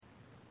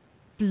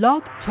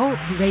Blog Talk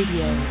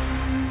Radio.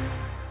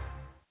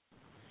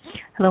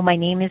 Hello, my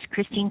name is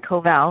Christine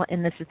Koval,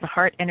 and this is the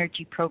Heart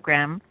Energy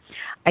Program.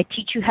 I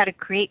teach you how to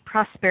create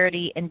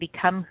prosperity and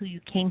become who you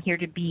came here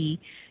to be,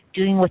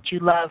 doing what you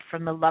love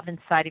from the love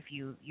inside of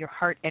you, your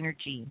heart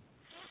energy.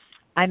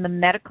 I'm a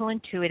medical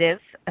intuitive,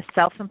 a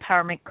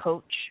self-empowerment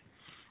coach,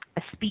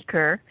 a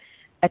speaker,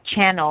 a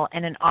channel,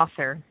 and an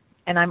author.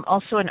 And I'm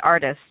also an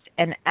artist.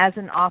 And as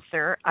an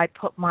author, I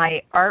put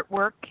my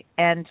artwork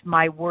and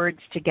my words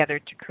together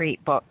to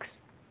create books.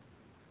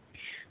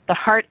 The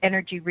Heart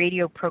Energy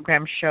Radio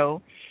Program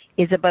show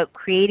is about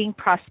creating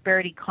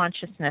prosperity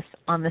consciousness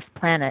on this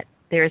planet.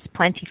 There is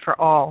plenty for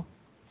all.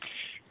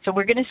 So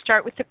we're going to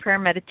start with the prayer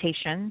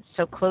meditation.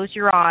 So close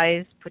your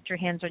eyes, put your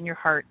hands on your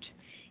heart,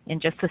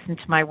 and just listen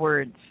to my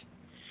words.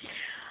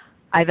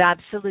 I've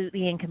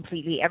absolutely and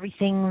completely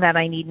everything that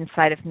I need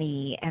inside of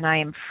me, and I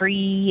am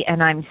free,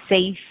 and I'm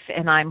safe,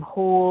 and I'm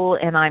whole,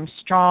 and I'm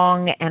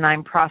strong, and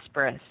I'm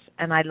prosperous,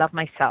 and I love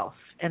myself,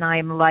 and I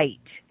am light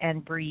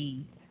and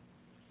breathe.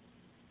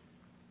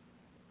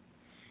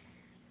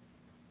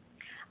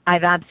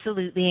 I've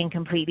absolutely and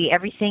completely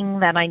everything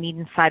that I need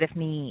inside of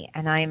me,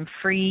 and I am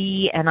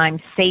free, and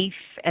I'm safe,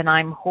 and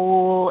I'm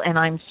whole, and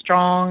I'm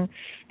strong,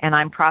 and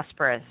I'm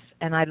prosperous,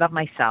 and I love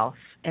myself,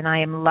 and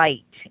I am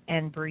light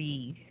and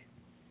breathe.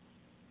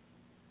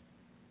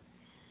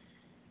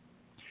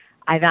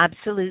 I've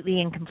absolutely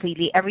and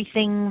completely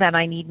everything that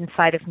I need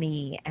inside of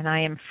me, and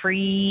I am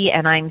free,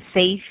 and I'm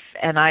safe,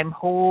 and I'm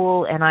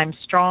whole, and I'm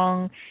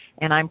strong,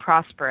 and I'm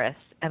prosperous,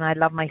 and I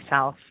love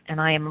myself, and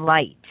I am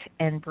light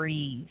and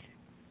breathe.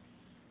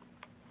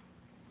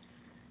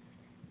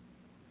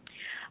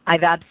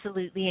 I've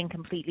absolutely and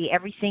completely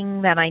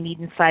everything that I need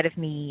inside of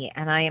me,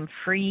 and I am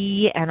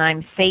free, and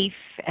I'm safe,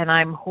 and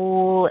I'm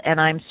whole,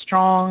 and I'm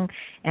strong,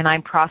 and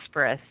I'm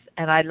prosperous,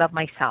 and I love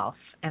myself,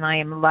 and I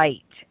am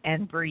light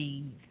and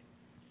breathe.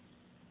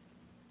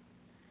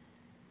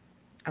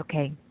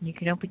 Okay, you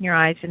can open your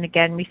eyes, and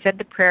again, we said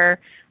the prayer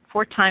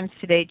 4 times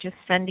today, just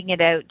sending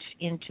it out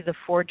into the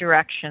 4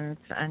 directions,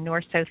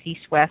 north, south,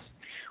 east, west.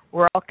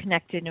 We're all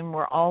connected, and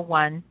we're all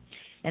one.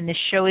 And this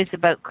show is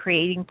about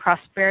creating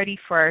prosperity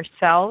for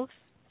ourselves,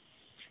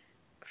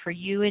 for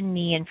you and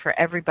me, and for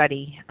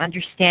everybody.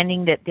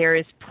 Understanding that there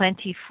is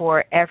plenty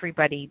for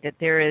everybody, that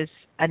there is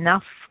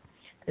enough,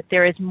 that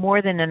there is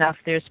more than enough.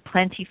 There's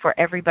plenty for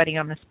everybody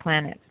on this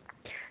planet.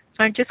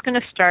 So I'm just going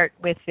to start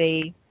with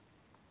a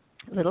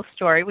little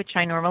story, which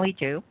I normally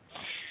do.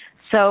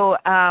 So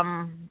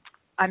I'm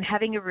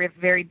having a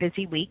very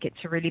busy week. It's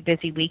a really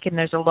busy week, and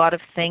there's a lot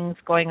of things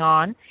going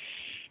on.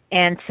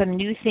 And some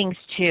new things,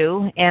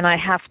 too, and I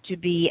have to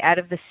be out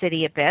of the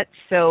city a bit,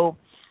 so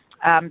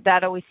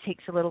that always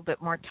takes a little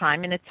bit more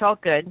time, and it's all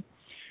good,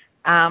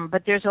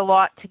 but there's a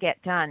lot to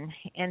get done.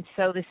 And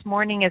so this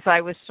morning, as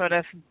I was sort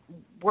of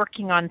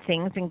working on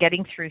things and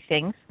getting through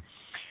things,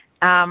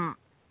 and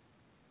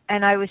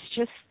I was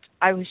just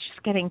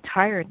getting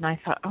tired, and I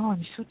thought, oh,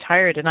 I'm so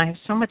tired, and I have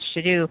so much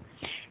to do.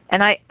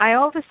 And I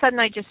all of a sudden,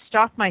 I just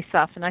stopped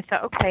myself, and I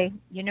thought, okay,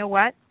 you know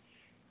what?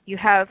 You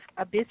have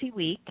a busy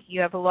week, you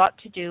have a lot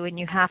to do, and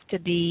you have to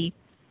be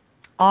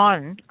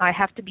on. I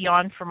have to be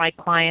on for my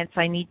clients.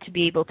 I need to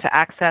be able to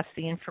access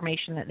the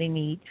information that they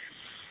need.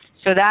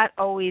 So that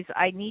always,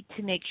 I need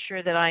to make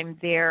sure that I'm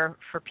there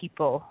for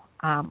people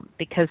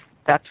because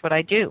that's what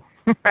I do,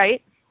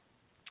 right?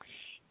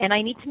 And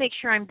I need to make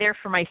sure I'm there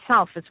for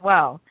myself as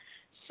well.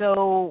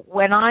 So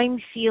when I'm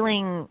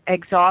feeling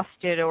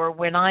exhausted or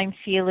when I'm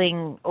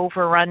feeling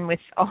overrun with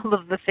all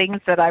of the things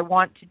that I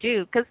want to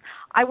do, because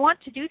I want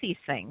to do these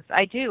things.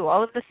 I do.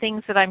 All of the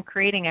things that I'm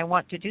creating, I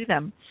want to do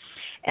them.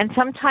 And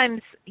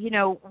sometimes,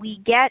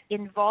 we get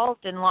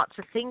involved in lots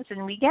of things,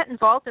 and we get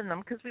involved in them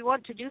because we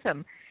want to do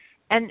them.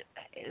 And,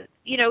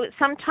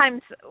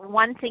 sometimes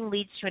one thing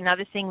leads to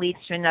another thing leads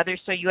to another,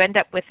 so you end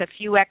up with a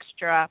few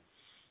extra,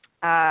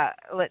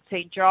 let's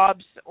say,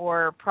 jobs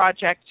or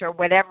projects or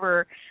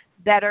whatever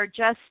that are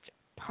just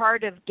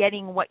part of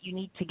getting what you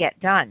need to get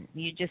done.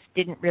 You just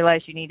didn't realize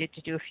you needed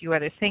to do a few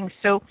other things.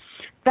 So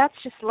that's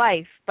just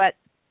life. But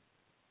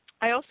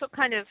I also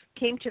kind of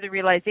came to the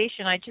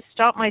realization, I just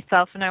stopped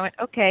myself and I went,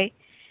 okay,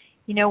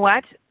 you know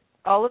what?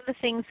 All of the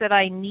things that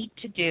I need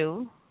to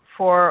do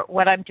for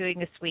what I'm doing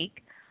this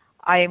week,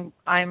 I'm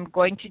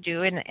going to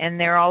do, and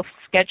they're all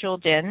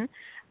scheduled in,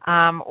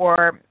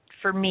 or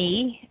for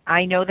me,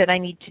 I know that I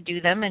need to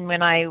do them, and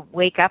when I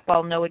wake up,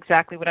 I'll know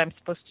exactly what I'm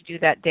supposed to do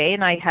that day,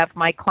 and I have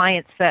my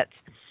clients that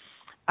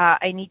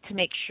I need to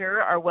make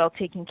sure are well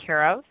taken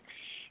care of,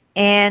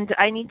 and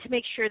I need to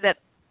make sure that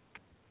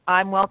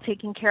I'm well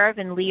taken care of,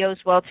 and Leo's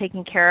well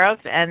taken care of,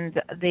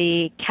 and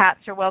the cats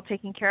are well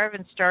taken care of,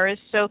 and Star is.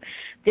 So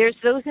there's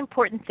those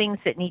important things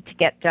that need to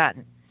get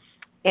done.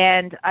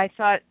 And I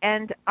thought,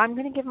 and I'm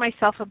going to give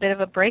myself a bit of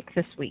a break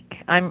this week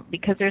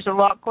because there's a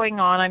lot going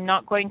on. I'm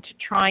not going to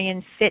try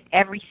and fit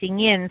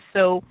everything in.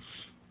 So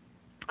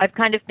I've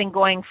kind of been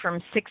going from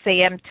 6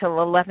 a.m.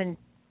 till 11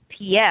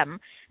 p.m.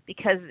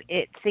 because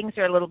things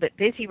are a little bit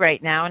busy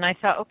right now. And I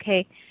thought,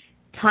 okay,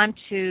 time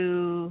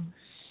to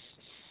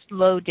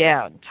slow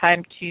down,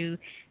 time to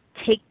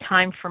take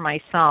time for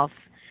myself.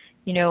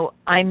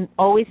 I'm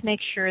always make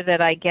sure that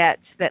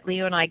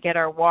Leo and I get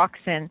our walks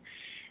in.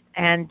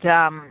 And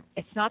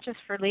it's not just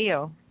for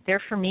Leo.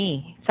 They're for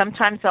me.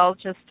 Sometimes I'll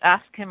just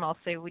ask him, I'll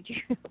say, would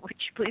you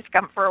please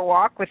come for a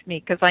walk with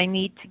me? Because I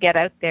need to get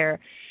out there,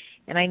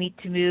 and I need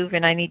to move,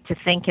 and I need to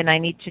think, and I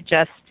need to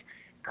just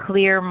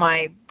clear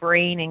my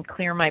brain and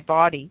clear my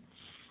body.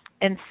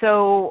 And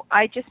so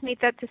I just made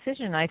that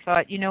decision. I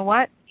thought, you know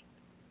what?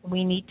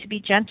 We need to be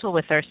gentle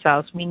with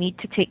ourselves. We need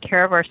to take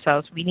care of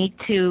ourselves. We need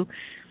to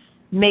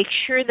make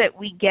sure that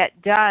we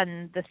get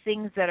done the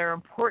things that are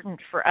important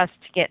for us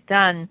to get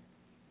done.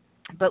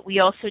 But we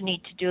also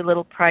need to do a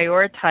little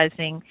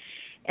prioritizing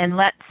and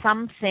let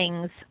some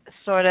things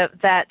sort of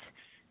that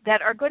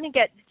are going to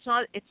get,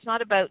 it's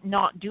not about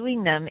not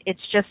doing them. It's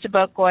just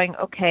about going,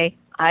 okay,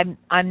 I'm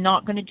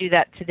not going to do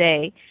that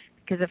today,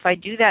 because if I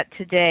do that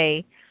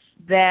today,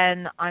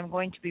 then I'm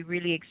going to be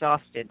really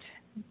exhausted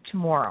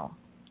tomorrow.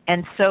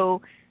 And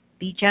so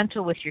be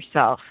gentle with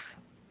yourself.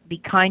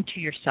 Be kind to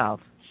yourself.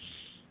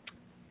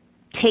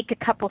 Take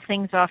a couple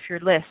things off your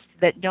list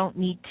that don't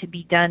need to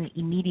be done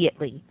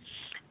immediately.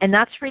 And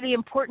that's really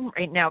important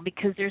right now,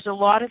 because there's a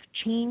lot of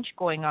change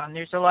going on.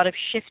 There's a lot of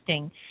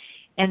shifting.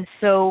 And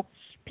so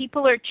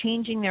people are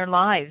changing their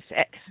lives.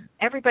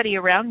 Everybody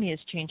around me is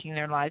changing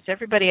their lives.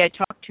 Everybody I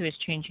talk to is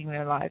changing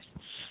their lives.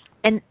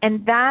 And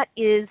that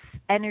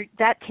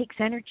takes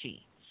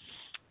energy.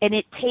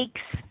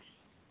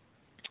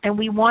 And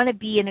we want to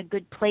be in a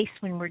good place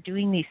when we're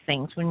doing these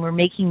things, when we're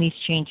making these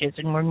changes,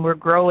 and when we're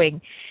growing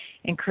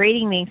and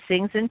creating these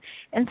things.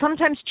 And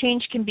sometimes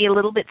change can be a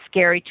little bit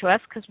scary to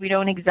us because we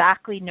don't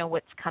exactly know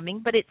what's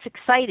coming, but it's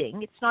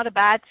exciting. It's not a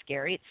bad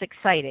scary. It's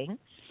exciting.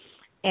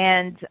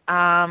 And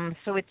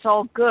so it's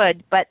all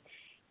good. But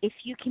if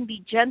you can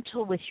be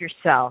gentle with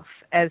yourself,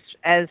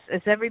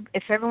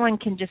 if everyone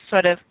can just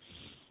sort of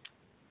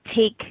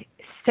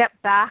step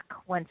back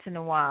once in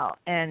a while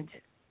and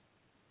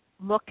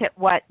look at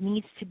what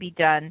needs to be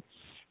done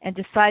and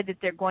decide that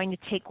they're going to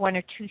take one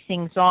or two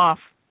things off,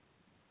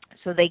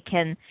 so they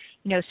can,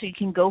 so you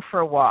can go for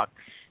a walk,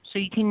 so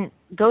you can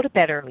go to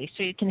bed early,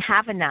 so you can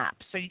have a nap,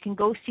 so you can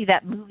go see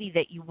that movie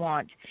that you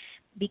want,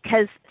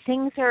 because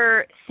things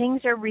are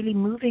really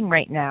moving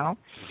right now.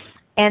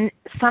 And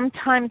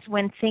sometimes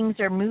when things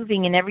are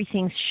moving and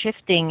everything's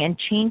shifting and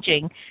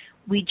changing,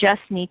 we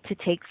just need to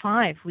take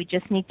 5. We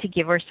just need to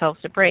give ourselves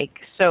a break.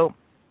 So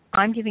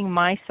I'm giving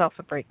myself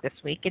a break this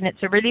week, and it's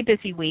a really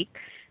busy week.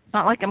 It's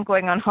not like I'm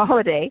going on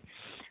holiday.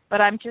 But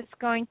I'm just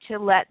going to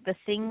let the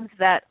things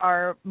that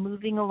are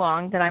moving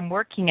along, that I'm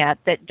working at,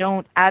 that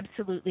don't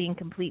absolutely and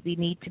completely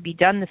need to be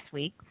done this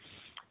week,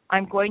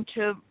 I'm going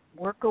to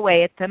work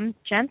away at them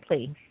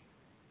gently.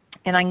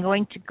 And I'm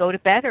going to go to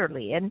bed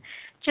early. And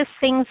just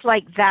things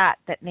like that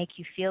make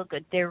you feel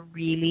good, they're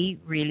really,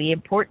 really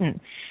important.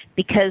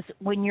 Because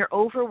when you're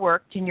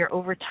overworked and you're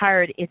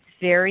overtired, it's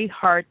very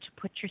hard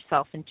to put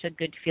yourself into a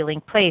good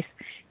feeling place,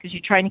 because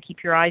you're trying to keep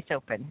your eyes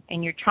open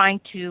and you're trying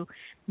to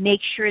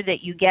make sure that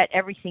you get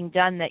everything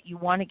done that you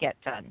want to get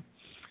done.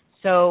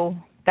 So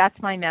that's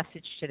my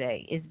message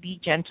today, is be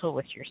gentle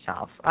with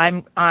yourself.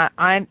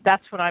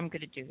 That's what I'm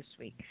going to do this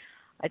week.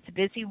 It's a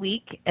busy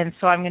week, and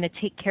so I'm going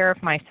to take care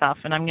of myself,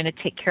 and I'm going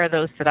to take care of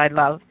those that I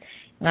love,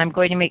 and I'm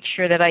going to make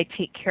sure that I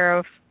take care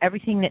of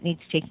everything that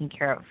needs taking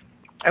care of.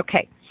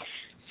 Okay,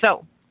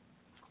 so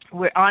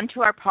we're on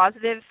to our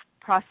positive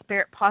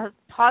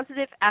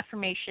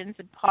affirmations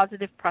and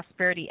positive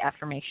prosperity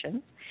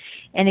affirmations.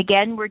 And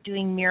again, we're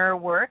doing mirror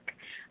work.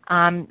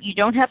 You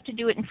don't have to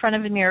do it in front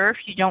of a mirror if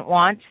you don't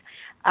want.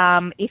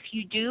 If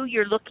you do,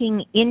 you're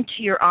looking into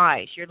your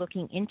eyes. You're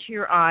looking into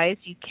your eyes.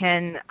 You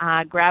can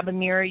grab a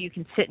mirror. You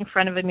can sit in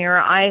front of a mirror.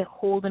 I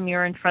hold a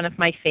mirror in front of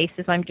my face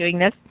as I'm doing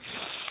this.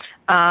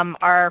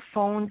 Our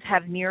phones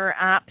have mirror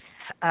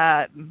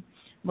apps,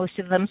 most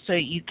of them, so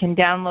you can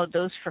download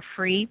those for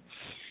free.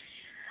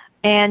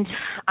 And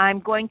I'm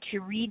going to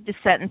read the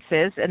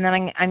sentences, and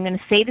then I'm going to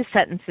say the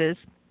sentences,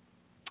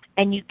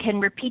 and you can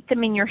repeat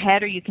them in your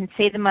head or you can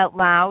say them out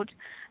loud.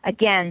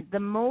 Again,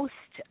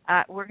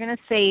 we're going to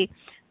say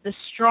the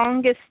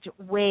strongest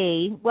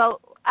way.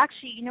 Well,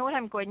 actually, you know what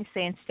I'm going to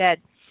say instead?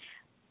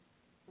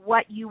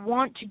 What you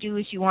want to do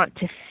is you want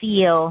to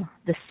feel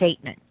the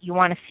statement. You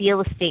want to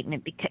feel a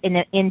statement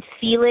and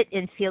feel it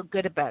and feel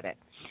good about it.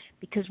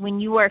 Because when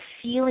you are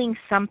feeling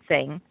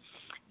something,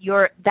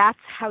 that's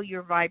how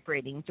you're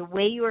vibrating. The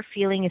way you are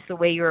feeling is the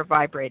way you are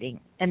vibrating.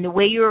 And the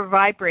way you are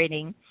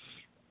vibrating,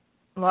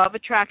 Law of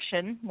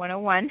Attraction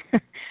 101,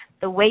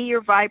 the way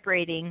you're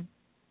vibrating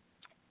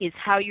is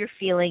how you're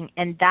feeling,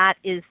 and that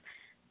is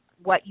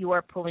what you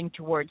are pulling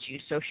towards you.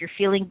 So if you're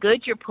feeling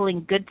good, you're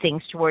pulling good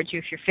things towards you.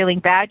 If you're feeling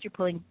bad, you're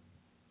pulling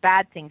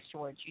bad things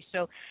towards you.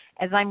 So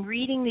as I'm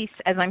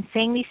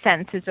saying these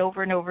sentences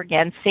over and over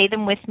again, say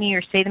them with me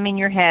or say them in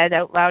your head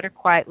out loud or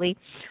quietly,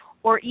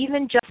 or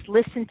even just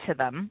listen to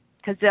them,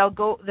 because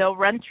they'll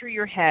run through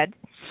your head,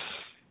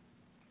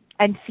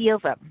 and feel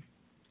them.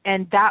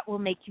 And that will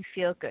make you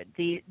feel good.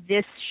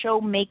 This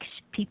show makes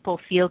people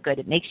feel good.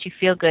 It makes you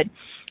feel good.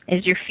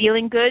 As you're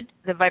feeling good,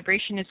 your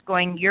vibration is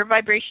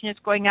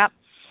going up.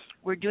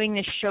 We're doing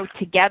this show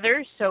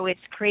together, so it's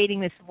creating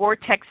this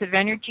vortex of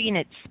energy, and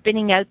it's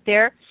spinning out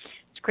there.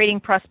 It's creating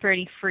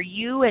prosperity for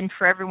you and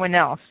for everyone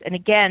else. And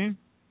again,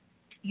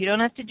 you don't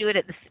have to do it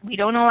we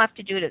don't all have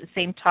to do it at the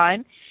same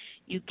time.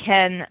 You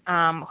can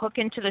hook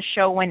into the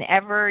show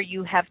whenever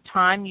you have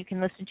time. You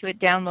can listen to it,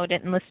 download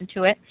it, and listen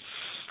to it.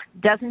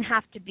 Doesn't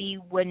have to be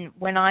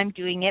when I'm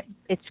doing it.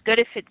 It's good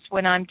if it's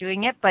when I'm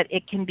doing it, but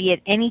it can be at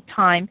any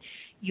time.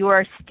 You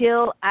are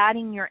still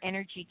adding your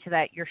energy to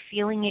that. You're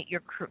feeling it.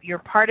 You're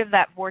part of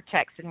that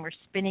vortex, and we're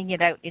spinning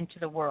it out into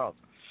the world.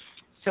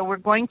 So we're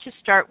going to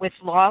start with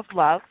Law of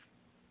Love.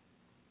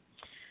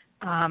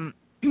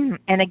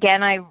 And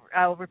again,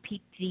 I'll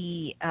repeat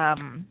the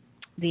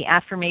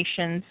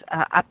affirmations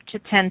up to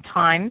 10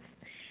 times,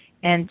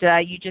 and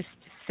you just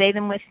say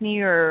them with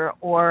me or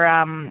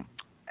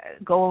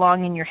go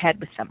along in your head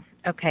with them.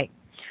 Okay.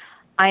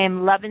 I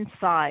am love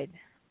inside.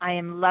 I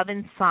am love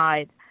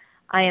inside.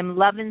 I am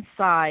love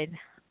inside.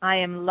 I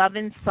am love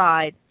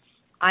inside.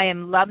 I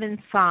am love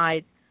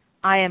inside.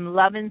 I am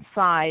love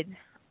inside.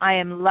 I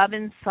am love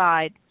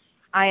inside.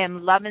 I am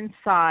love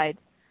inside.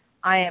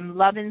 I am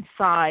love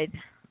inside.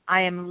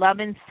 I am love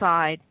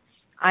inside.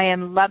 I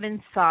am love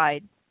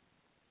inside.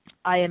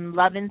 I am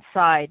love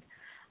inside.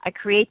 I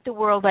create the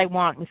world I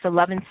want with the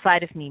love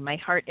inside of me, my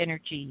heart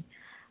energy.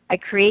 I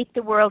create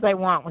the world I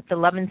want with the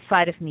love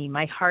inside of me,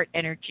 my heart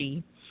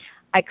energy.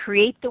 I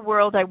create the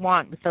world I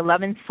want with the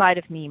love inside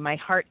of me, my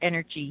heart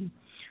energy.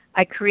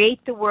 I create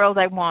the world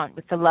I want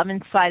with the love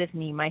inside of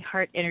me, my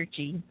heart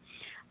energy.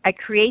 I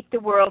create the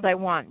world I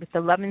want with the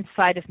love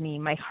inside of me,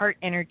 my heart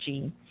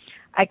energy.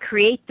 I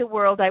create the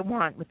world I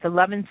want with the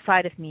love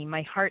inside of me,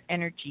 my heart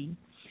energy.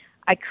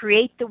 I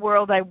create the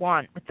world I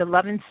want with the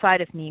love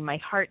inside of me, my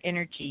heart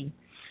energy.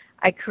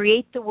 I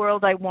create the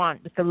world I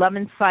want with the love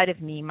inside of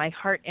me, my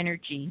heart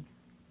energy.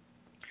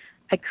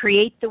 I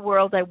create the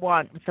world I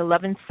want with the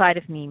love inside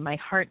of me, my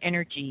heart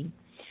energy.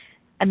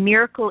 A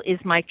miracle is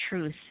my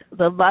truth,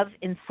 the love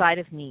inside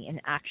of me in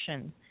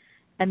action.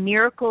 A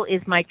miracle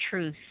is my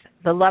truth,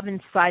 the love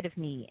inside of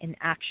me in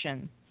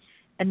action.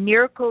 A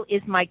miracle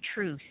is my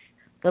truth,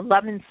 the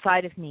love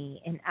inside of me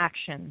in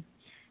action.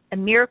 A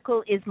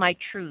miracle is my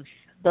truth,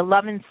 the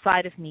love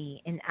inside of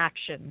me in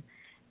action.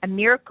 A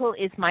miracle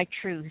is my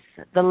truth,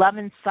 the love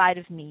inside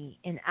of me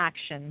in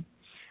action.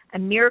 A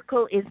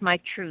miracle is my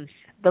truth,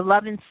 the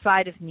love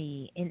inside of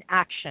me in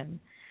action.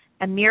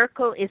 A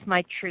miracle is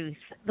my truth,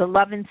 the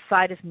love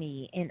inside of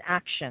me in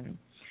action.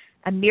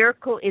 A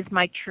miracle is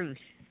my truth,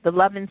 the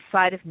love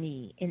inside of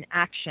me in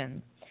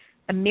action.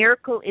 A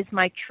miracle is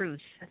my truth,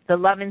 the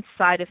love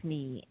inside of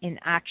me in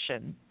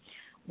action.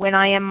 When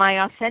I am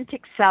my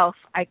authentic self,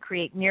 I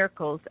create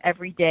miracles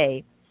every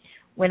day.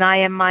 When I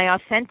am my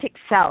authentic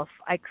self,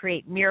 I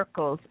create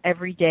miracles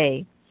every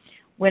day.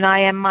 When I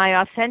am my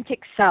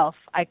authentic self,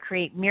 I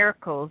create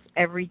miracles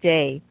every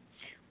day.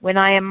 When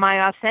I am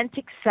my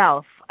authentic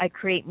self, I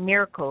create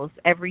miracles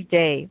every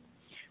day.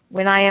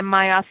 When I am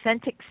my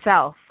authentic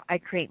self, I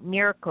create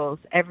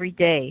miracles every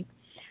day.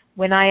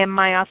 When I am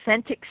my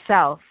authentic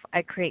self,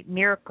 I create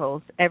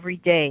miracles every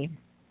day.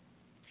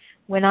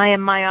 When I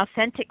am my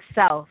authentic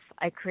self,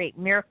 I create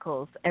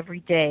miracles every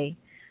day.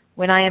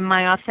 When I am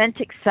my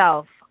authentic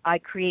self, I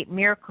create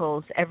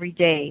miracles every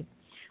day.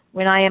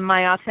 When I am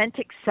my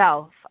authentic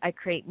self, I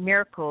create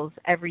miracles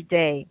every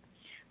day.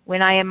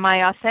 When I am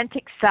my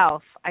authentic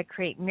self, I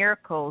create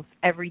miracles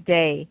every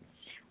day.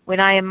 When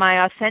I am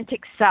my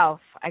authentic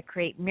self, I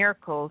create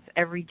miracles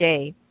every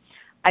day.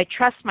 I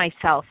trust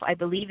myself. I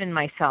believe in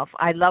myself.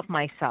 I love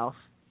myself.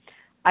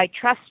 I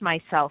trust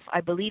myself.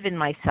 I believe in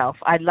myself.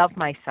 I love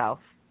myself.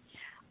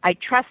 I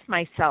trust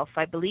myself.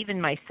 I believe in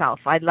myself.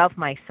 I love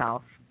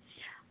myself.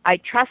 I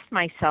trust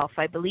myself.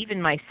 I believe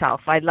in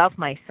myself. I love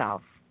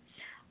myself.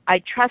 I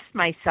trust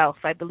myself.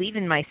 I believe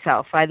in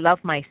myself. I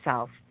love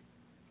myself.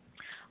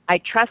 I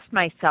trust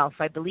myself.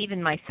 I believe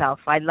in myself.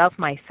 I love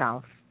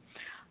myself.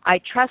 I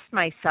trust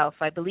myself.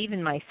 I believe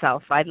in myself.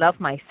 I love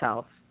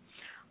myself.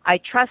 I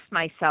trust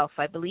myself.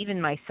 I believe in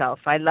myself.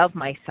 I love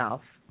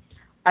myself.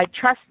 I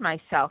trust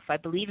myself. I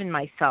believe in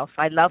myself.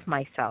 I love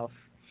myself.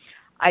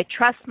 I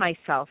trust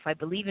myself. I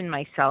believe in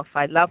myself.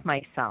 I love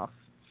myself.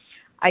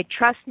 I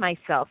trust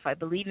myself. I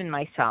believe in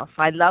myself.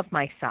 I love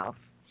myself.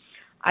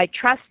 I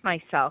trust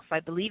myself. I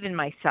believe in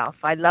myself.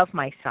 I love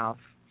myself.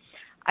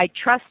 I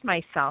trust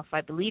myself. I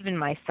believe in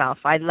myself.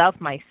 I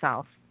love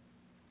myself.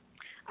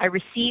 I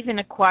receive and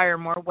acquire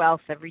more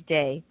wealth every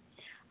day.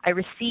 I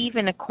receive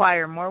and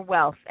acquire more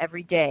wealth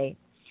every day.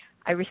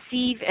 I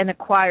receive and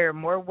acquire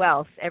more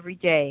wealth every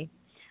day.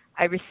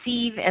 I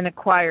receive and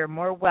acquire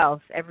more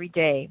wealth every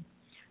day.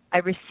 I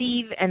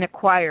receive and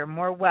acquire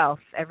more wealth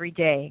every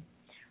day.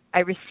 I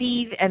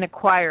receive and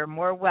acquire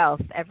more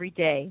wealth every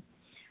day.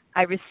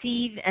 I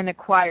receive and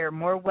acquire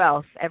more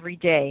wealth every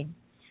day.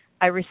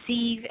 I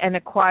receive and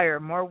acquire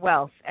more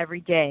wealth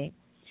every day.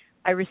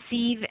 I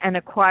receive and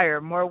acquire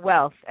more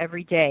wealth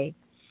every day.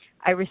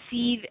 I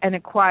receive and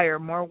acquire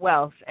more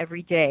wealth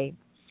every day.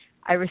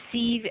 I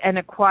receive and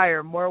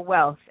acquire more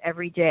wealth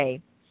every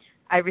day.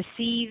 I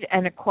receive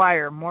and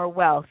acquire more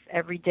wealth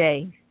every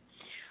day.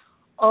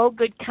 All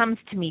good comes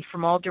to me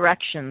from all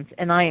directions,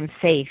 and I am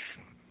safe.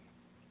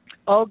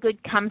 All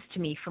good comes to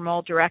me from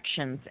all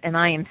directions, and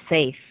I am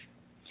safe.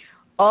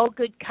 All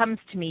good comes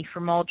to me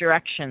from all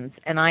directions,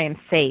 and I am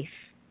safe.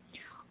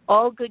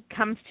 All good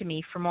comes to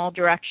me from all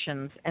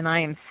directions, and I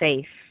am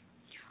safe.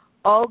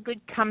 All good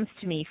comes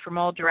to me from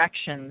all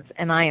directions,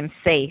 and I am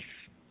safe.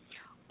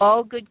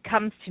 All good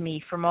comes to me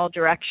from all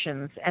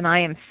directions, and I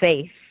am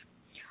safe.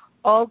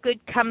 All good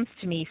comes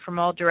to me from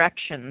all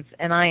directions,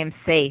 and I am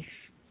safe.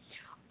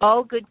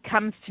 All good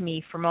comes to me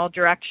from all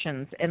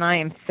directions, and I am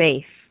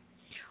safe.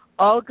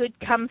 All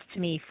good comes to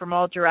me from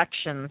all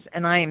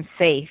directions,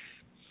 and I am safe.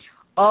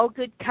 All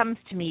good comes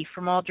to me from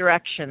all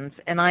directions, and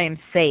I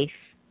am safe.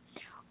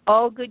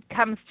 All good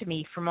comes to me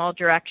from all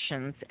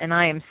directions, and I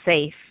am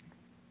safe.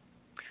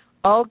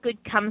 All good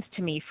comes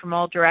to me from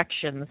all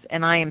directions,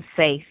 and I am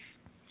safe.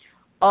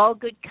 All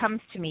good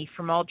comes to me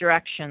from all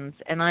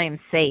directions, and I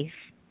am safe.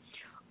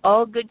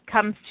 All good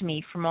comes to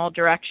me from all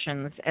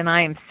directions, and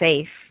I am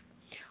safe.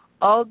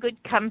 All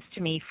good comes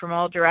to me from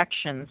all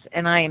directions,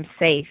 and I am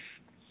safe.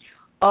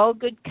 All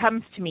good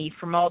comes to me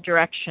from all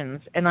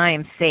directions, and I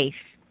am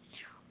safe.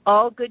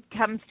 All good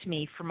comes to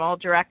me from all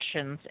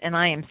directions, and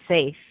I am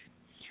safe.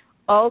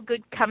 All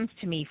good comes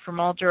to me from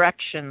all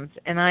directions,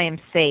 and I am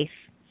safe.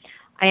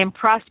 I am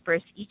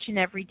prosperous each and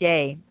every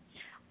day.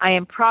 I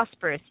am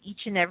prosperous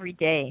each and every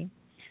day.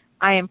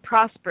 I am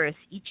prosperous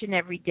each and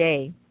every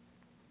day.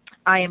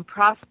 I am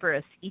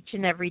prosperous each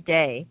and every day.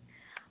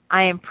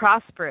 I am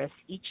prosperous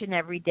each and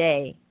every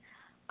day.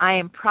 I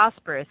am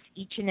prosperous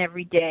each and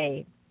every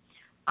day.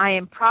 I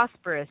am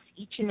prosperous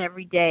each and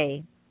every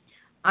day.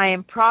 I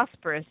am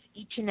prosperous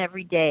each and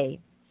every day.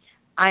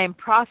 I am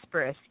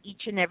prosperous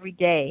each and every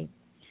day.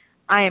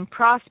 I am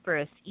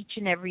prosperous each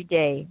and every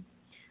day.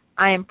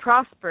 I am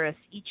prosperous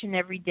each and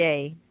every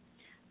day.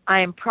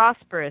 I am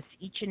prosperous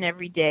each and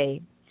every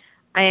day.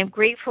 I am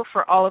grateful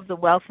for all of the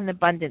wealth and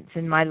abundance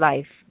in my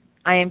life.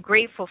 I am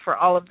grateful for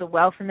all of the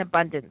wealth and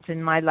abundance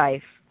in my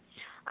life.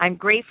 I'm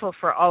grateful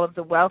for all of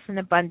the wealth and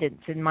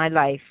abundance in my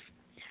life.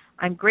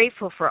 I'm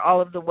grateful for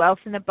all of the wealth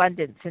and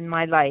abundance in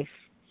my life.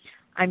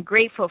 I'm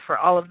grateful for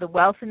all of the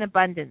wealth and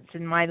abundance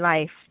in my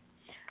life.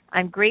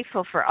 I'm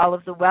grateful for all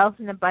of the wealth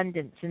and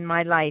abundance in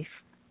my life.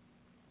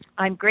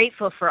 I'm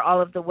grateful for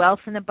all of the wealth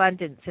and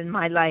abundance in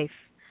my life.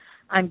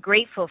 I'm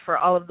grateful for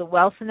all of the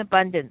wealth and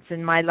abundance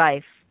in my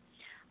life.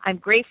 I'm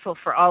grateful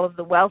for all of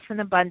the wealth and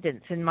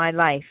abundance in my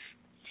life.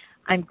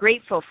 I'm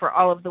grateful for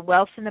all of the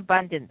wealth and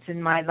abundance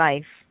in my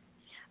life.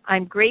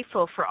 I'm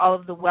grateful for all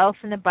of the wealth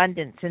and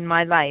abundance in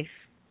my life.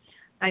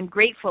 I'm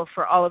grateful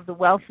for all of the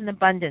wealth and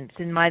abundance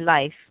in my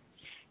life.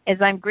 As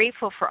I'm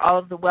grateful for all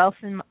of the wealth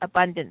and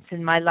abundance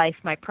in my life,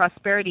 my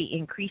prosperity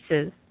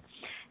increases.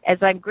 As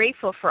I'm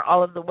grateful for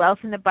all of the wealth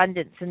and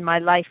abundance in my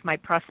life, my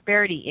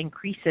prosperity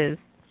increases.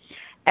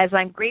 As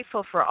I'm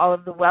grateful for all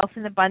of the wealth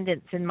and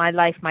abundance in my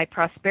life, my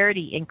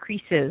prosperity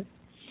increases.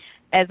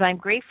 As I'm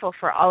grateful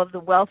for all of the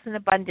wealth and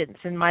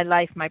abundance in my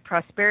life, my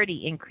prosperity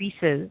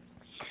increases.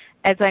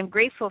 As I'm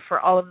grateful for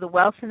all of the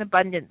wealth and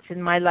abundance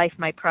in my life,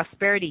 my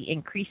prosperity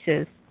increases.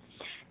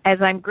 As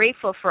I'm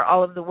grateful for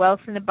all of the wealth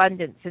and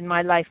abundance in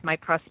my life, my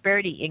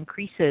prosperity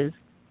increases.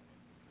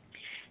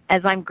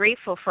 As I'm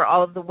grateful for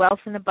all of the wealth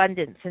and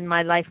abundance in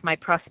my life, my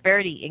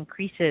prosperity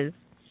increases.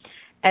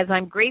 As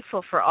I'm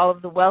grateful for all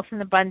of the wealth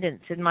and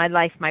abundance in my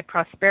life,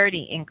 my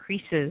prosperity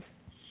increases.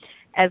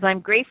 As I'm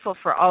grateful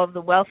for all of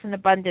the wealth and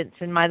abundance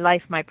in my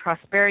life, my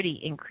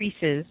prosperity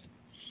increases.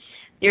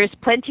 There is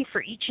plenty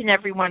for each and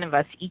every one of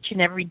us each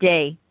and every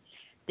day.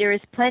 There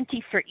is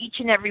plenty for each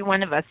and every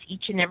one of us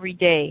each and every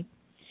day.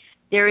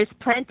 There is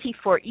plenty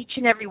for each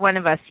and every one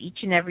of us each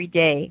and every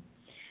day.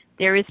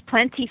 There is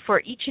plenty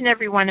for each and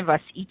every one of us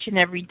each and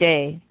every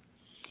day.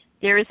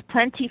 There is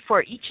plenty for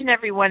each and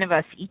every one of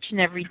us each and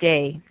every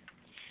day.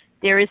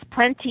 There is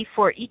plenty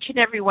for each and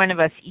every one of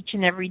us each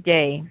and every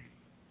day.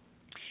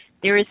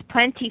 There is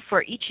plenty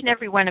for each and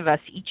every one of us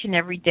each and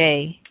every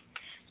day.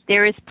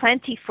 There is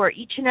plenty for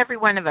each and every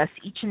one of us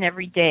each and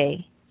every day.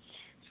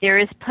 There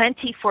is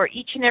plenty for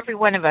each and every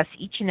one of us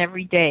each and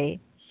every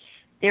day.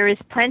 There is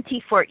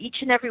plenty for each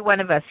and every one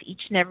of us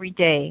each and every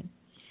day.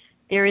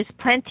 There is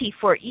plenty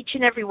for each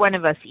and every one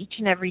of us each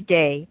and every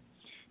day.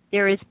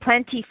 There is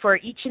plenty for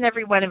each and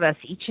every one of us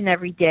each and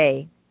every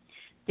day.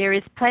 There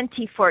is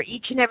plenty for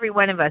each and every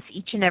one of us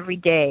each and every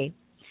day.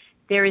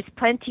 There is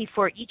plenty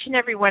for each and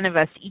every one of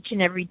us each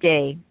and every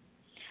day.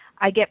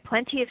 I get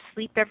plenty of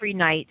sleep every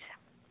night,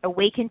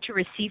 awaken to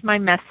receive my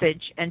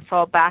message, and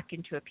fall back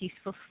into a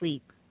peaceful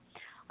sleep.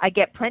 I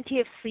get plenty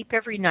of sleep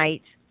every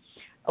night,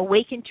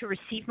 awaken to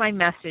receive my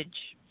message,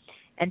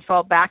 and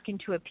fall back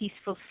into a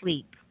peaceful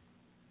sleep.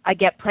 I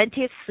get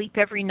plenty of sleep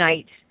every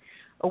night,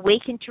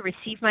 awaken to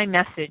receive my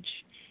message,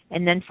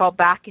 and then fall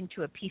back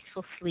into a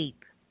peaceful sleep.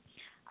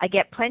 I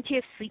get plenty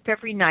of sleep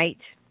every night,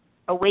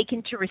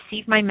 awaken to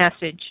receive my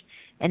message,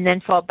 and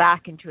then fall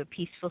back into a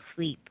peaceful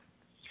sleep.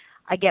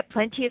 I get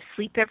plenty of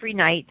sleep every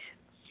night,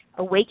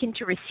 awaken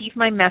to receive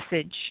my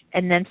message,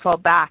 and then fall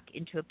back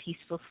into a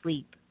peaceful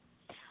sleep.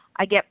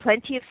 I get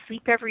plenty of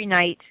sleep every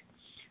night,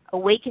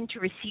 awaken to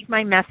receive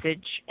my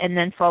message, and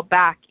then fall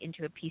back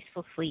into a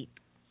peaceful sleep.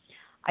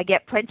 I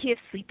get plenty of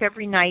sleep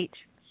every night,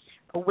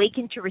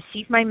 awaken to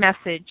receive my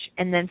message,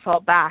 and then fall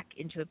back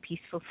into a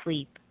peaceful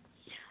sleep.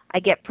 I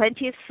get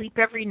plenty of sleep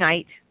every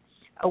night,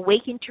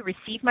 awaken to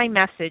receive my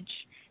message,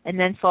 and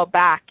then fall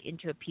back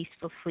into a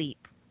peaceful sleep.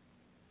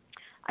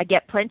 I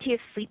get plenty of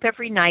sleep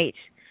every night,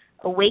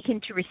 awaken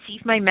to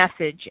receive my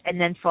message, and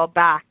then fall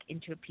back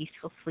into a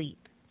peaceful sleep.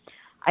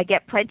 I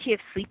get plenty of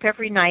sleep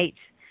every night,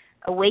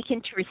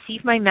 awaken to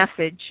receive my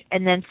message,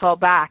 and then fall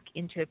back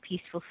into a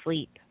peaceful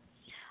sleep.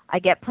 I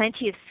get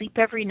plenty of sleep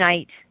every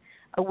night,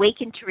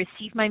 awaken to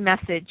receive my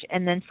message,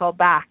 and then fall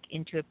back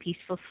into a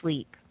peaceful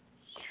sleep.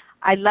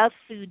 I love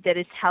food that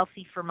is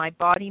healthy for my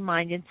body,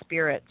 mind, and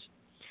spirit.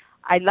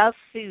 I love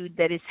food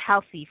that is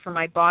healthy for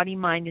my body,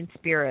 mind, and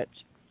spirit.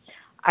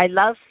 I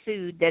love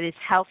food that is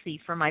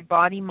healthy for my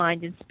body,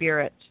 mind, and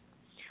spirit.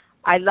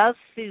 I love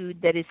food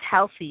that is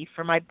healthy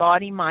for my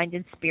body, mind,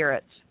 and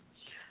spirit.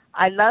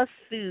 I love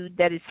food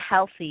that is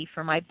healthy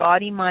for my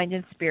body, mind,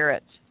 and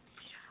spirit.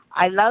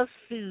 I love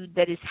food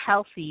that is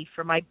healthy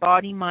for my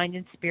body, mind,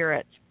 and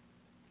spirit.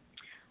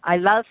 I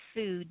love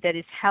food that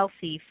is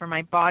healthy for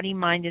my body,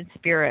 mind, and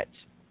spirit.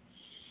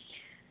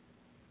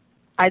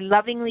 I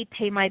lovingly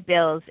pay my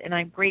bills, and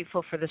I'm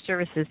grateful for the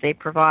services they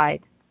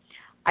provide.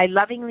 I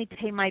lovingly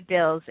pay my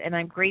bills, and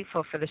I'm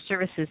grateful for the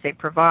services they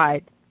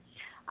provide.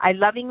 I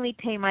lovingly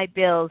pay my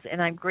bills,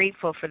 and I'm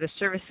grateful for the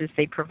services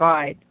they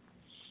provide.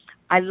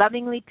 I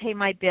lovingly pay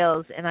my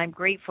bills, and I'm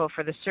grateful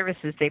for the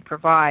services they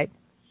provide.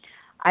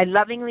 I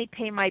lovingly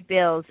pay my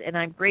bills, and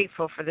I'm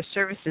grateful for the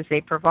services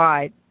they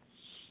provide.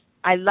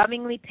 I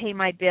lovingly pay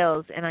my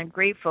bills, and I'm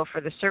grateful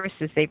for the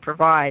services they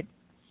provide.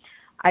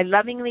 I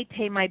lovingly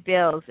pay my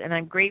bills, and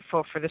I'm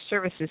grateful for the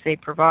services they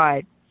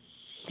provide.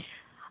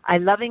 I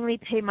lovingly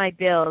pay my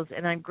bills,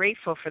 and I'm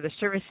grateful for the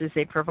services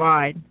they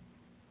provide.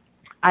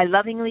 I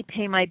lovingly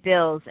pay my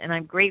bills, and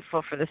I'm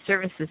grateful for the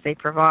services they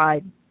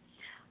provide.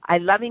 I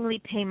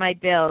lovingly pay my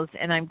bills,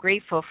 and I'm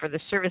grateful for the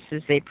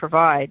services they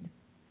provide.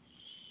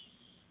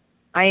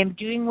 I am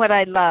doing what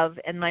I love,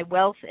 and my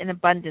wealth and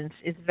abundance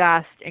is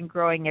vast and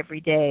growing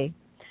every day.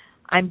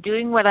 I'm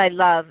doing what I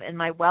love, and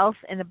my wealth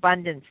and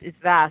abundance is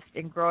vast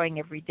and growing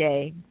every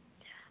day.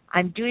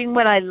 I'm doing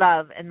what I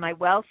love, and my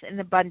wealth and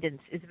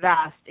abundance is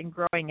vast and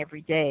growing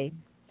every day.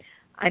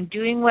 I'm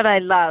doing what I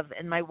love,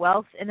 and my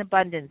wealth and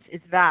abundance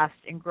is vast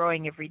and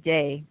growing every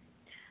day.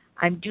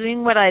 I'm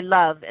doing what I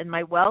love, and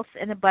my wealth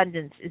and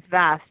abundance is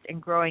vast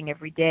and growing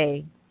every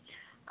day.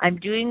 I'm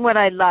doing what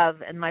I love,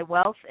 and my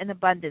wealth and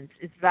abundance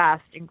is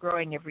vast and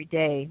growing every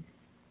day.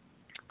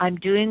 I'm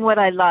doing what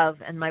I love,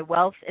 and my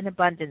wealth and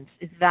abundance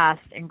is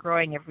vast and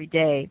growing every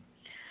day.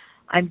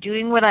 I'm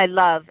doing what I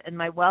love, and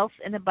my wealth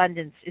and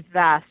abundance is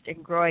vast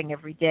and growing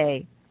every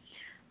day.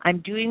 I'm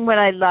doing what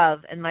I love,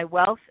 and my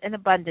wealth and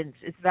abundance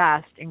is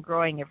vast and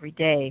growing every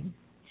day.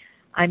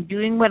 I'm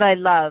doing what I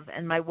love,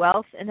 and my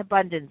wealth and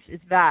abundance is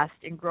vast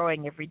and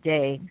growing every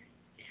day.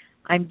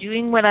 I'm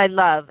doing what I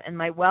love, and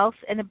my wealth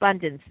and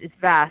abundance is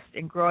vast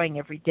and growing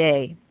every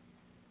day.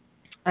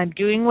 I'm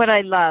doing what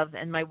I love,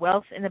 and my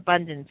wealth and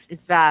abundance is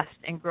vast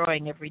and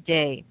growing every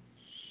day.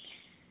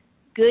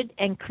 Good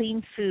and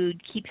clean food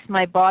keeps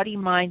my body,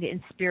 mind, and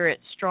spirit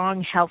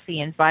strong,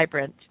 healthy, and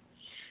vibrant.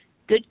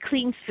 Good,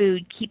 clean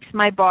food keeps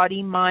my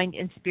body, mind,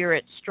 and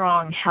spirit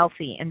strong,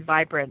 healthy, and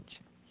vibrant.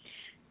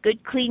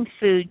 Good, clean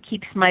food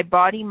keeps my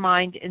body,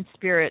 mind, and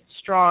spirit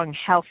strong,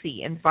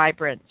 healthy, and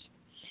vibrant.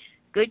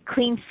 Good,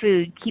 clean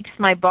food keeps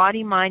my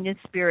body, mind, and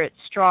spirit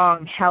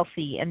strong,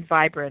 healthy, and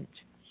vibrant.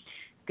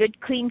 Good,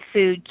 clean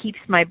food keeps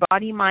my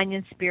body, mind,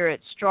 and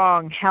spirit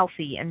strong,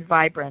 healthy, and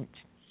vibrant.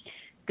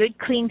 Good,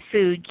 clean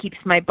food keeps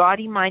my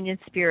body, mind, and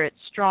spirit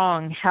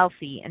strong,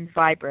 healthy, and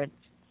vibrant.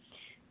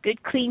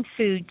 Good, clean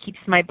food keeps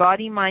my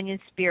body, mind, and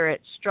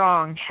spirit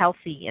strong,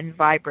 healthy, and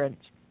vibrant.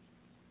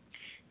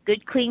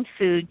 Good, clean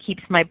food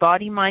keeps my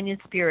body, mind, and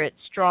spirit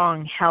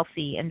strong,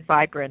 healthy, and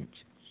vibrant.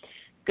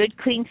 Good,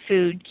 clean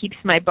food keeps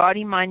my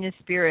body, mind, and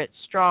spirit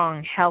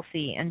strong,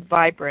 healthy, and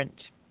vibrant.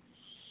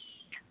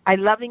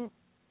 I'm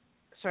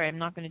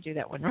not going to do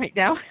that one right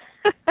now.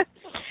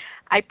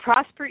 I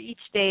prosper each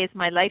day as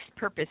my life's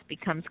purpose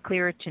becomes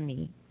clearer to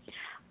me.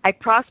 I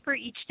prosper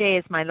each day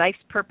as my life's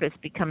purpose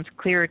becomes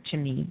clearer to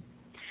me.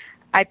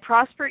 I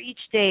prosper each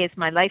day as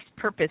my life's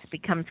purpose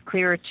becomes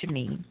clearer to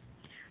me.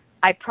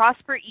 I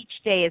prosper each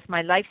day as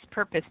my life's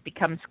purpose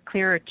becomes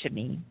clearer to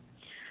me.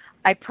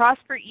 I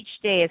prosper each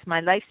day as my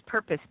life's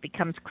purpose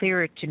becomes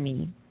clearer to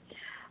me.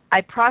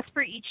 I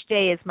prosper each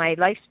day as my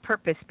life's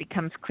purpose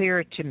becomes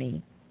clearer to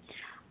me.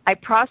 I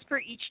prosper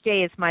each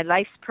day as my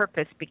life's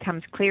purpose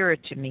becomes clearer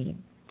to me.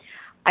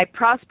 I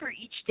prosper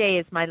each day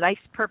as my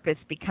life's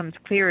purpose becomes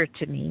clearer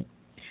to me.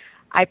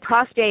 I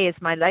prosper each day as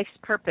my life's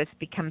purpose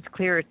becomes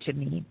clearer to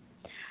me.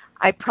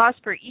 I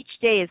prosper each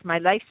day as my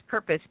life's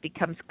purpose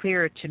becomes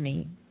clearer to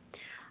me.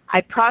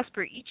 I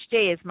prosper each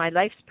day as my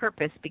life's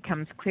purpose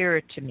becomes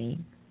clearer to me.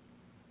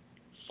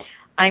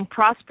 I'm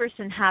prosperous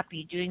and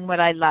happy doing what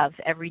I love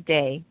every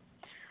day.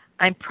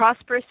 I'm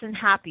prosperous and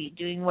happy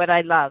doing what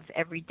I love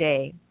every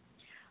day.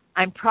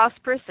 I'm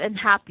prosperous and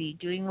happy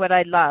doing what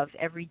I love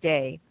every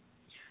day.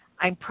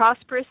 I'm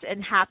prosperous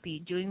and happy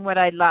doing what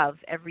I love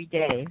every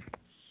day.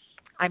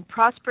 I'm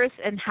prosperous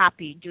and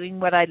happy doing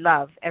what I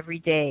love every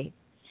day.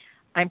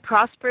 I'm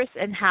prosperous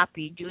and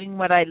happy doing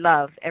what I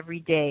love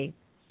every day.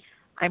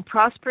 I'm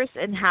prosperous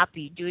and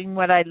happy doing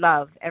what I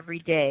love every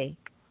day.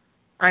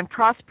 I'm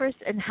prosperous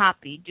and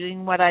happy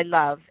doing what I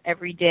love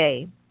every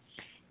day.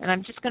 And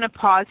I'm just going to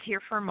pause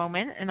here for a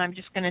moment, and I'm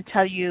just going to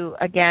tell you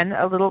again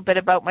a little bit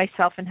about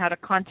myself and how to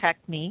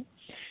contact me.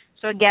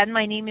 So again,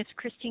 my name is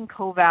Christine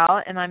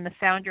Koval, and I'm the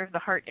founder of the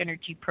Heart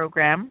Energy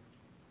Program.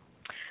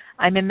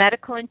 I'm a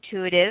medical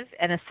intuitive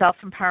and a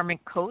self-empowerment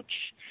coach,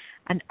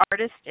 an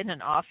artist and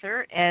an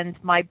author, and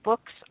my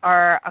books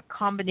are a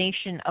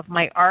combination of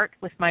my art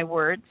with my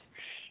words,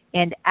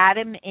 and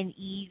Adam and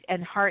Eve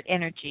and Heart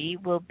Energy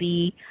will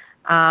be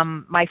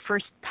my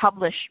first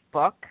published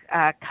book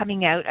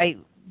coming out. I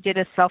did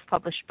a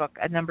self-published book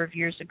a number of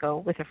years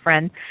ago with a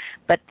friend,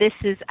 but this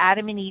is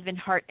Adam and Eve and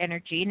Heart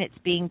Energy, and it's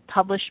being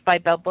published by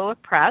Balboa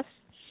Press,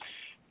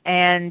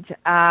 and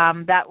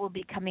that will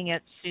be coming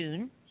out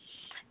soon.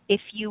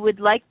 If you would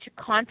like to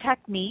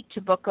contact me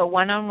to book a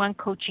one-on-one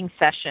coaching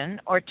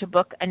session or to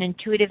book an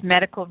intuitive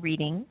medical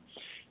reading,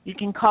 you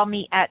can call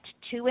me at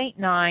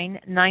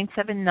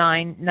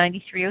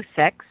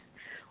 289-979-9306,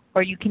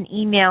 or you can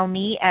email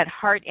me at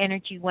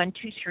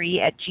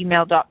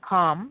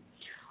heartenergy123@gmail.com,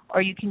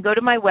 or you can go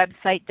to my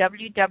website,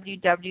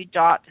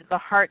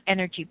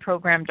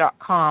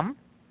 www.theheartenergyprogram.com.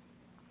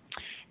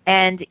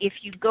 And if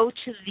you go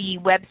to the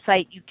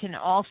website, you can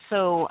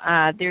also,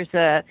 there's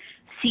a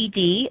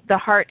CD, The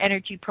Heart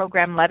Energy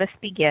Program, Let Us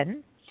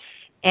Begin.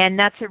 And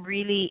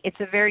it's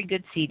a very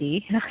good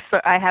CD,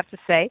 so I have to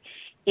say.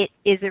 It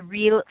is a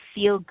real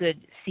feel-good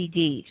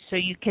CD. So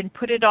you can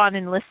put it on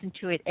and listen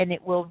to it, and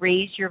it will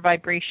raise your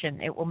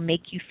vibration. It will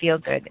make you feel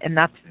good, and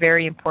that's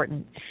very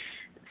important.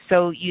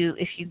 So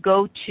if you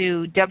go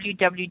to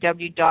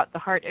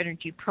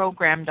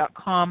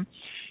www.theheartenergyprogram.com,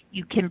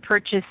 you can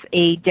purchase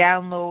a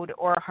download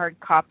or a hard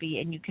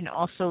copy, and you can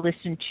also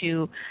listen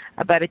to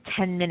about a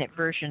 10-minute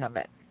version of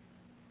it.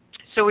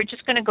 So we're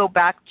just going to go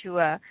back to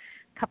a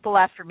couple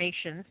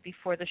affirmations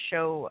before the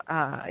show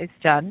is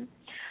done.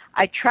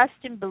 I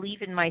trust and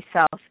believe in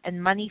myself,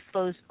 and money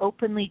flows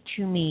openly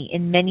to me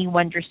in many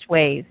wondrous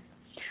ways.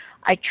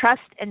 I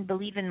trust and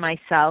believe in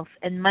myself,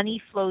 and money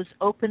flows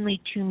openly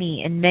to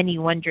me in many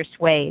wondrous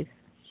ways.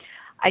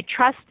 I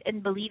trust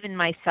and believe in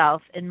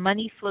myself, and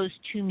money flows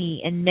to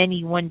me in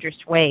many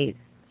wondrous ways.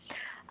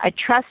 I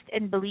trust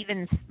and believe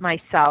in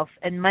myself,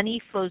 and money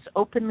flows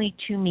openly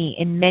to me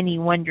in many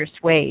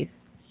wondrous ways.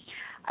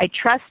 I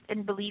trust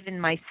and believe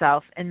in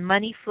myself, and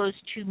money flows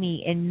to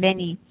me in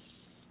many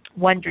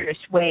wondrous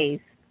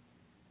ways.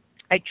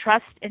 I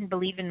trust and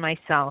believe in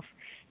myself,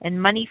 and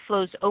money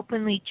flows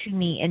openly to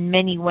me in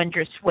many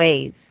wondrous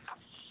ways.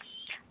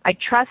 I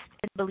trust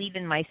and believe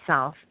in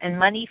myself, and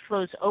money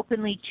flows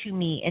openly to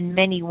me in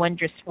many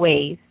wondrous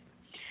ways.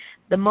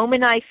 The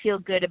moment I feel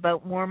good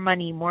about more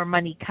money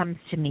comes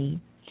to me.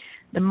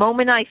 The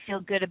moment I feel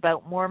good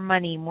about more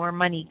money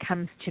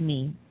comes to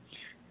me.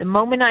 The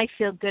moment I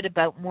feel good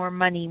about more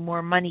money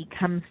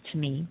comes to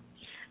me.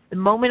 The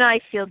moment I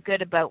feel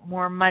good about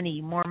more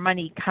money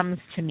comes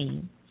to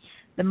me.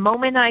 The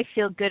moment I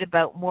feel good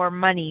about more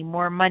money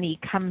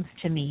comes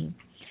to me.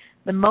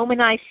 The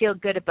moment I feel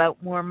good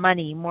about more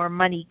money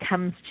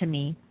comes to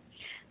me.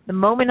 The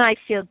moment I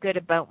feel good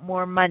about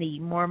more money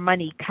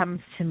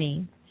comes to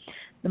me.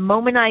 The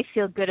moment I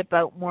feel good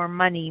about more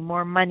money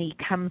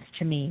comes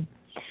to me.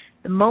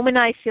 The moment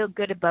I feel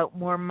good about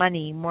more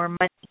money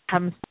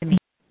comes to me.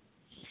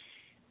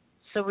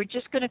 So we're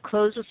just going to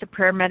close with a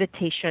prayer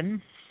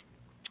meditation.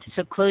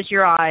 So close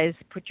your eyes,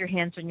 put your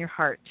hands on your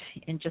heart,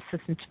 and just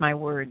listen to my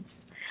words.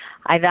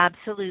 I've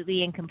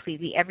absolutely and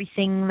completely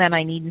everything that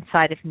I need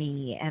inside of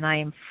me, and I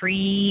am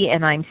free,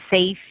 and I'm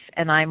safe,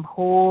 and I'm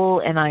whole,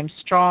 and I'm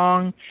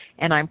strong,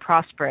 and I'm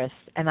prosperous,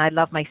 and I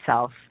love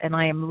myself, and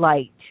I am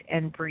light,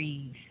 and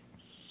breathe.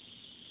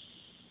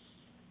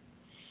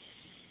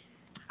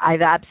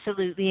 I've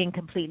absolutely and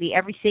completely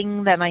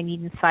everything that I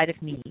need inside of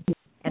me,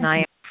 and I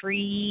am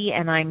free,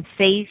 and I'm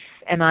safe,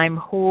 and I'm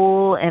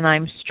whole, and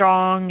I'm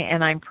strong,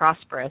 and I'm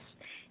prosperous,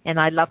 and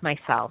I love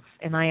myself,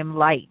 and I am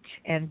light,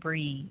 and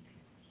breathe.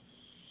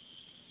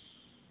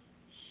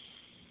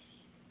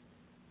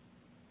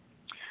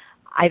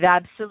 I've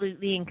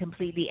absolutely and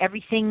completely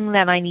everything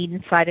that I need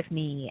inside of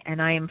me,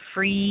 and I am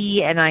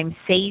free, and I'm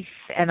safe,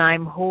 and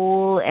I'm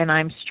whole, and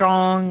I'm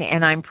strong,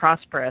 and I'm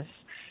prosperous,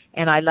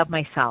 and I love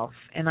myself,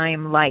 and I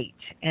am light,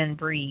 and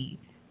breathe.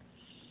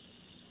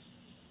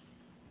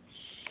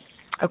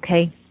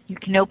 Okay, you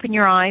can open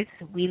your eyes.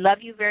 We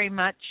love you very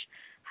much.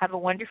 Have a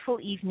wonderful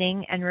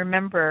evening, and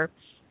remember,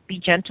 be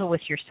gentle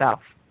with yourself,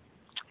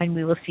 and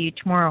we will see you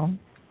tomorrow.